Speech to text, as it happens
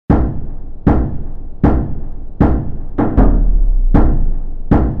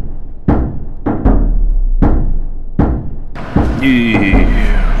Yeah.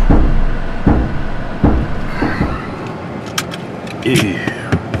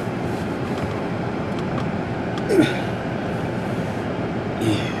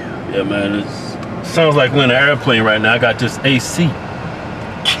 Yeah, man, it sounds like we're in an airplane right now. I got this AC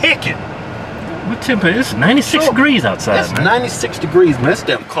kicking. What temperature? It's 96 degrees outside. It's 96 degrees, man. This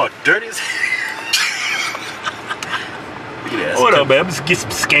damn car dirty as hell. Yeah, what up, man? Let's get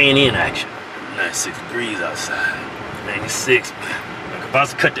some scan in action. 96 degrees outside. 96, man. Like if I was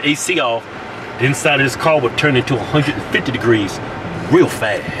to cut the AC off, the inside of this car would turn into 150 degrees real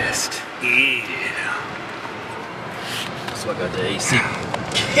fast. Yeah. So I got the AC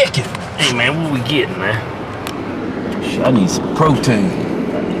kicking. Hey, man, what we getting, man? I need some protein.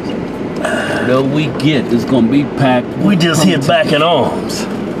 Whatever we get is gonna be packed. We just hit back in arms.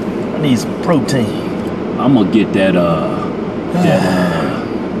 I need some protein. I'm gonna get that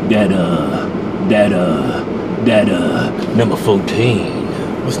number 14.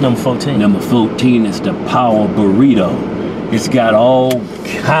 What's number 14? Number 14 is the Power Burrito. It's got all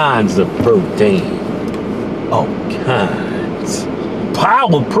kinds of protein. All kinds.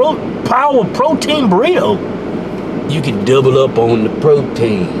 Power protein burrito. You can double up on the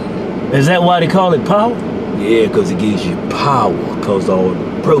protein. Is that why they call it power? Yeah, because it gives you power, because all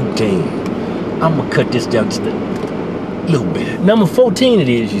the protein. I'm gonna cut this down just a little bit. Number 14 it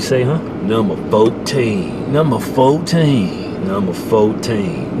is, you say, huh? Number 14. Number 14. Number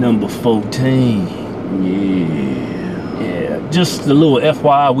 14. Number 14. Yeah. Yeah, just a little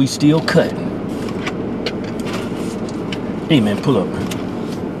FYI, we still cutting. Hey, man, pull up, man.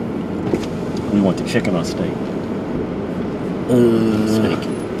 We want the chicken or steak? Steak.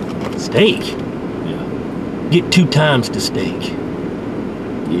 Steak? Yeah. Get 2 times the steak.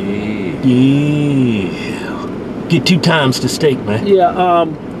 Yeah. Yeah. Get 2 times the steak, man. Yeah,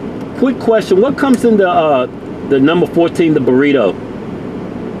 quick question. What comes in the number 14, the burrito?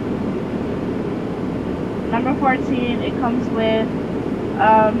 Number 14, it comes with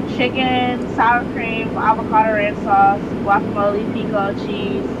chicken, sour cream, avocado ranch sauce, guacamole, pico,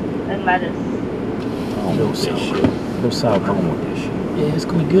 cheese, and lettuce. Oh, no sour cream. No sour cream. I don't want this shit. Yeah, it's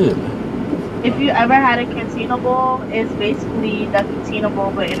gonna be good, man. If you ever had a cantina bowl, it's basically the cantina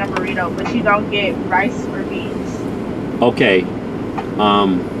bowl but in a burrito, but you don't get rice or beans. Okay. All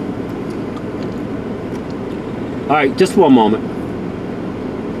right, just one moment.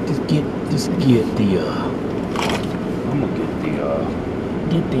 Just get the I'm gonna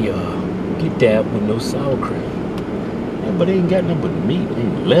get that with no sour cream. Yeah, but they ain't got nothing but meat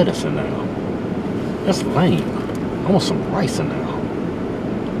and lettuce in there. That's lame. I want some rice in there.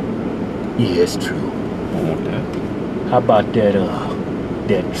 Yeah, it's true. I want that. How about that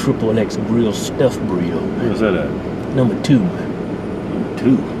XXX grill stuffed burrito, man? Where's that at? Number 2, man.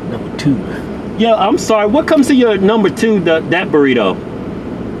 Number 2, man. Yeah, I'm sorry. What comes to your number 2, that burrito?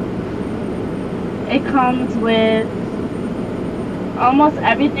 It comes with almost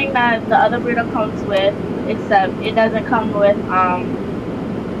everything that the other burrito comes with, except it doesn't come with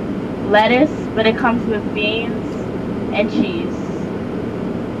lettuce, but it comes with beans and cheese.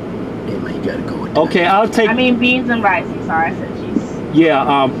 Yeah, man, you gotta go with that. Okay, I'll take... I mean beans and rice. I'm sorry, I said cheese. Yeah,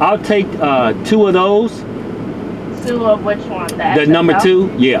 I'll take 2 of those. 2 of which one? The number 2?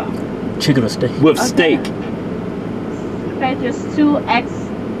 Yeah. Chicken or steak? With steak. Okay, just 2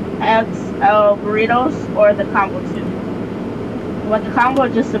 XXL burritos or the combo 2? You want the combo or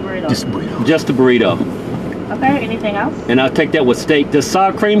just the burrito? Just the burrito. Just the burrito. Okay, anything else? And I'll take that with steak. Does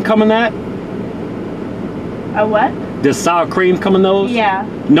sour cream come in that? A what? Does sour cream come in those? Yeah.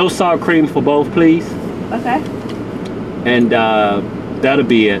 No sour cream for both, please. Okay. And that'll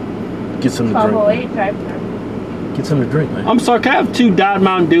be it. Get some to drink. 1208 drive-thru. Get something to drink, man. I'm sorry, can I have 2 Diet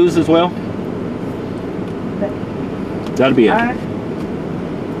Mountain Dews as well? Okay. That'll be it. Alright.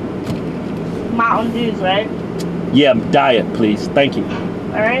 Mountain Dews, right? Yeah, diet, please. Thank you.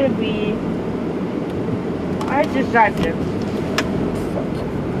 Alright, it'll be... Alright, just drive-thru.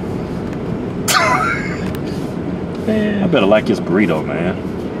 I better like this burrito, man.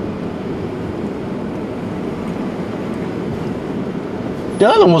 The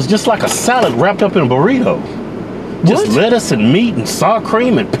other one was just like a salad wrapped up in a burrito. Just lettuce and meat and sour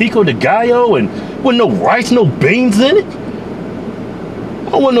cream and pico de gallo and with no rice, no beans in it. I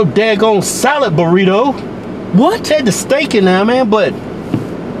don't want no daggone salad burrito. What? Had the steak in there, man, but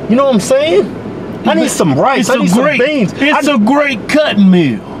you know what I'm saying? I need some rice, I need some beans. It's a great cutting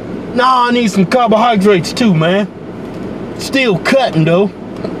meal. Nah, I need some carbohydrates too, man. Still cutting though.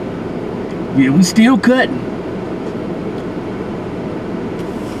 Yeah, we still cutting.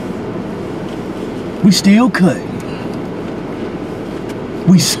 We still cutting.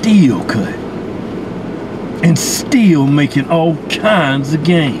 We still cut. and still making all kinds of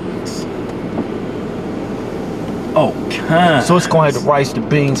gains. All kinds. So it's gonna have the rice, the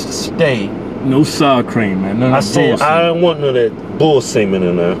beans, the steak. No sour cream, man. None I of said bull I don't want none of that bull semen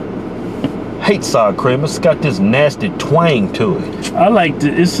in there. Hate sour cream. It's got this nasty twang to it. I like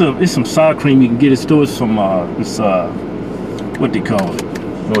the, it's some sour cream you can get at stores from it's what they call it.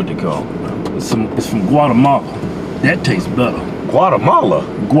 What they call it? It's from Guatemala. That tastes better. Guatemala.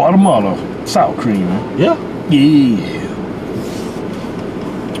 Guatemala sour cream, man. Yeah. Yeah.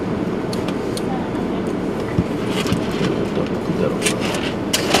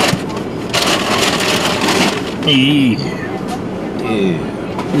 Yeah. Yeah.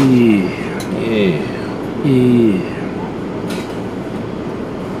 Yeah. Yeah. Yeah.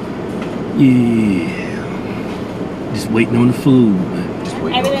 Yeah. Just waiting on the food, man. Just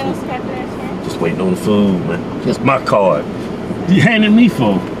waiting on Everything the was food. kept there, sir? Just waiting on the food, man. That's my card. You handing me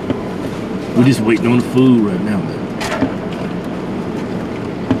for? We're just waiting on the food right now, man.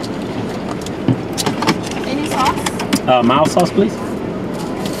 Any sauce? Mild sauce, please.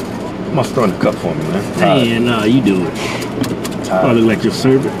 My stir in the cup for me, man. Hey, nah, you do it. I look like your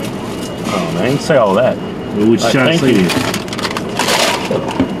servant. Oh, man, I ain't say all that. Well, what you Right, trying to thank say you. is?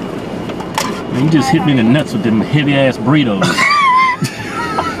 Man, you just hit me in the nuts with them heavy ass burritos.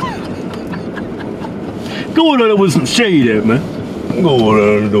 Go over there with some shade at, man. Go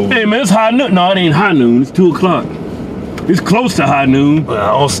there, Hey, man, it's high noon. No, it ain't high noon. It's 2 o'clock. It's close to high noon.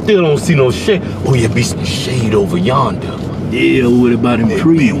 I still don't see no shade. Oh, yeah, be some shade over yonder. Yeah, what about them Be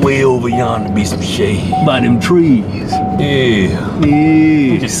trees? way over yonder, be some shade. By them trees. Yeah. Yeah.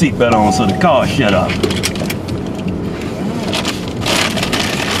 Put your seatbelt on so the car shut up.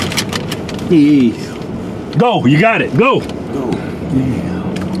 Yeah. Go, you got it. Go. Go.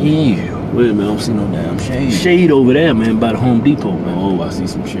 Yeah. Yeah. Wait a minute, I don't see no damn shade. Shade over there, man, by the Home Depot, man. Oh, I see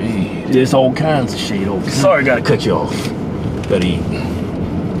some shade. There's all kinds of shade over there. Sorry, I gotta cut you off. Gotta eat.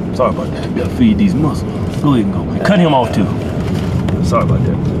 Sorry about that. Gotta feed these muscles. Go ahead and go, man. Cut him off too. Sorry about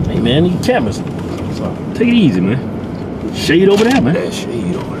that. Hey, man, these cameras. Sorry. Take it easy, man. Shade over there, man. That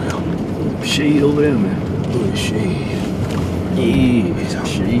shade over there. Shade over there, man. Look at shade. Yeah,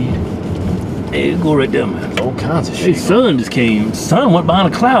 shade. Hey, go right there, man. All kinds of Hey, shade. sun just came. Sun went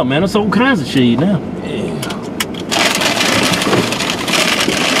behind a cloud, man. That's all kinds of shade now. Yeah.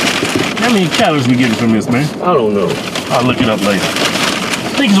 How many calories we getting from this, man? I don't know. I'll look it up later.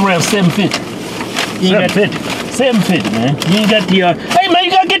 I think it's around 750. You ain't got 750, man. You ain't got the, hey, man,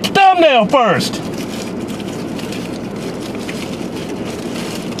 you gotta get the thumbnail first.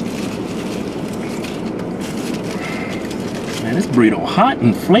 Man, this burrito hot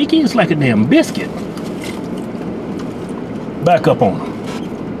and flaky. It's like a damn biscuit. Back up on them.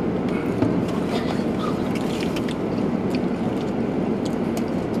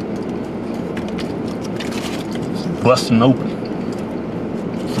 Busting open.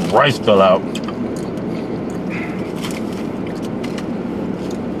 Some rice fell out.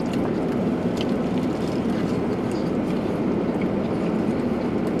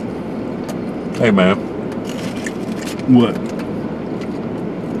 Hey, man. What?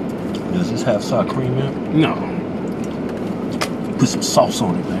 Does this have sour cream in it? No. Put some sauce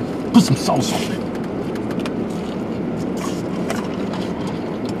on it, man. Put some sauce on it.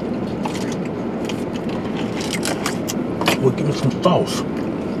 Well, give me some sauce.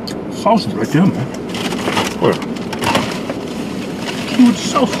 Sauce is right there, man. Where? Give me the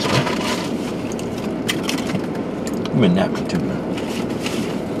sauce, man. Give me a napkin too, man.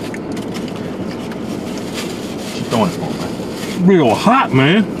 What you throwing it for, man? Real hot,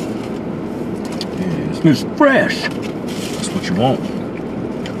 man. Yeah, It's fresh. that's what you want.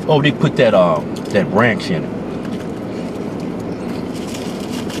 Oh, they put that that ranch in it.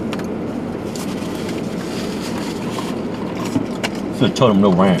 Should have told him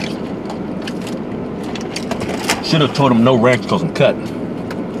no ranch. Should have told him no ranch because I'm cutting.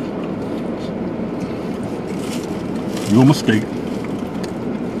 Your mistake.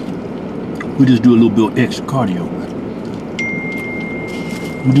 We just do a little bit of extra cardio, man.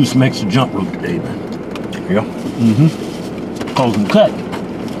 We do some extra jump rope today, man. Yeah. Mm-hmm. Cause I'm cutting.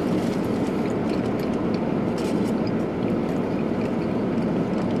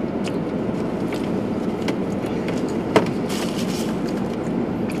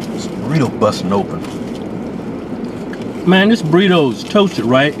 Burrito busting open. Man, this burrito is toasted,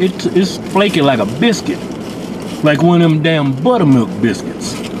 right? It's flaky like a biscuit. Like one of them damn buttermilk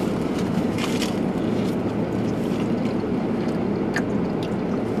biscuits.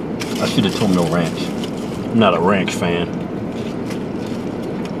 I should have told him no ranch. I'm not a ranch fan.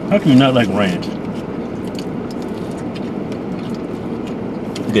 How can you not like ranch?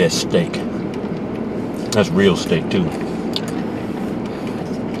 Look at that steak. That's real steak too.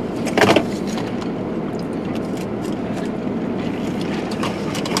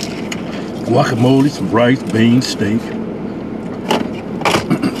 Guacamole, some rice, beans, steak.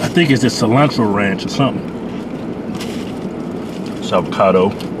 I think it's a cilantro ranch or something. It's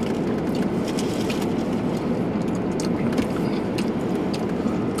avocado.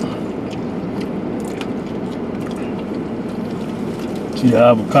 See the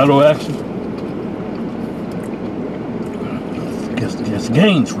avocado action? Guess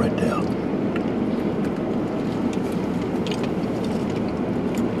gains right there.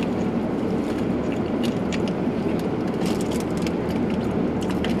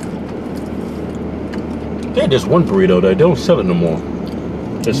 They had this one burrito there. They don't sell it no more.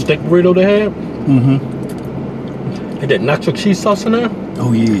 The steak burrito they had. Mm-hmm. Had that nacho cheese sauce in there.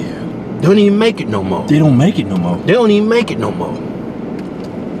 Oh yeah. They don't even make it no more. They don't make it no more. They don't even make it no more.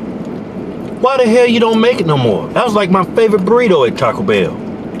 Why the hell you don't make it no more? That was like my favorite burrito at Taco Bell.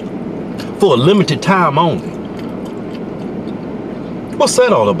 For a limited time only. What's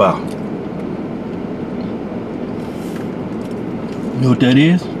that all about? You know what that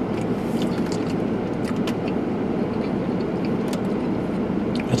is?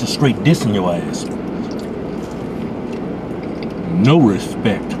 That's a straight diss in your ass. No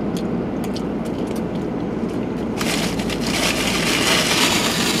respect.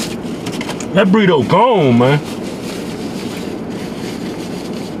 That burrito gone, man.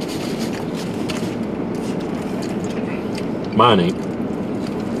 Mine ain't.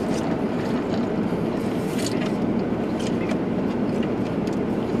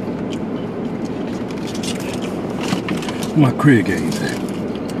 My Craig games at?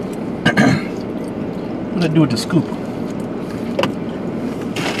 What'd I do with the scooper?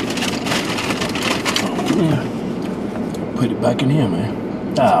 Put it back in here, man.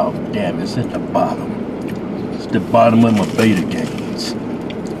 Oh, damn, it's at the bottom. It's the bottom of my beta gains.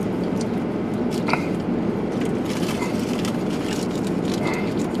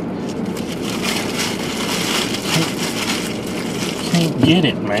 Can't get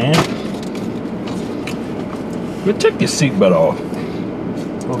it, man. But take your seatbelt off.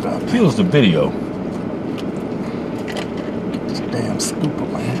 Hold on. Kills the video. Get this damn scooper,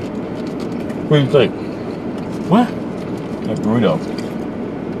 man. What do you think? What? That burrito.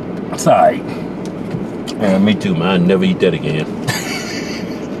 It's alright. Yeah, me too, man. I'd never eat that again.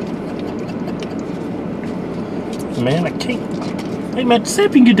 Man, I can't. Hey, man, see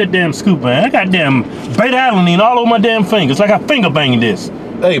if you can get that damn scoop, man. I got damn beta alanine all over my damn fingers. Like I finger banging this.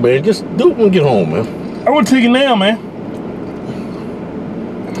 Hey, man, just do it when you get home, man. I want to take it now, man.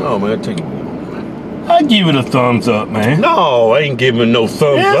 Oh, man, take it. I give it a thumbs up, man. No, I ain't giving no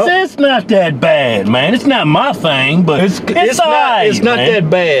thumbs up. It's not that bad, man. It's not my thing, but it's alright. It's not that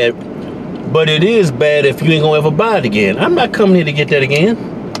bad, but it is bad if you ain't gonna ever buy it again. I'm not coming here to get that again.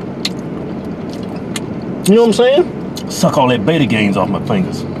 You know what I'm saying? Suck all that beta gains off my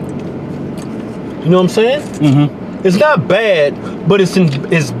fingers. You know what I'm saying? Mm-hmm. It's not bad, but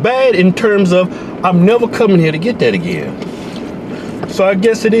it's bad in terms of I'm never coming here to get that again. So I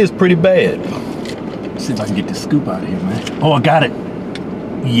guess it is pretty bad. Let's see if I can get this scoop out of here, man. Oh, I got it.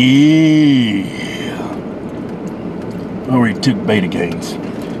 Yeah. Already took beta gains.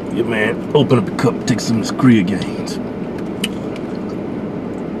 Yeah, man. Open up the cup, take some of this Korea gains.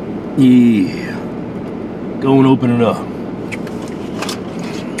 Yeah. Go and open it up.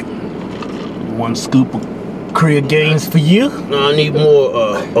 One scoop of Korea gains for you. No, I need more.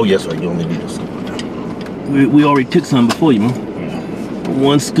 Oh, yes, right. You only need a scoop. We already took some before you, man.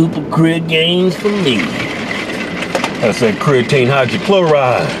 One scoop of Korea gains for me. That's that creatine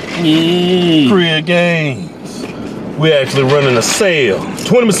hydrochloride. Yeah. Korea gains. We're actually running a sale.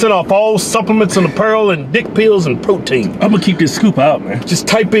 20% off all supplements and apparel and dick pills and protein. I'm gonna keep this scoop out, man. Just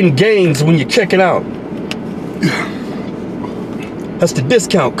type in gains when you check it out. That's the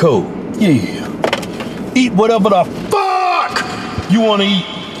discount code. Yeah. Eat whatever the fuck you want to eat.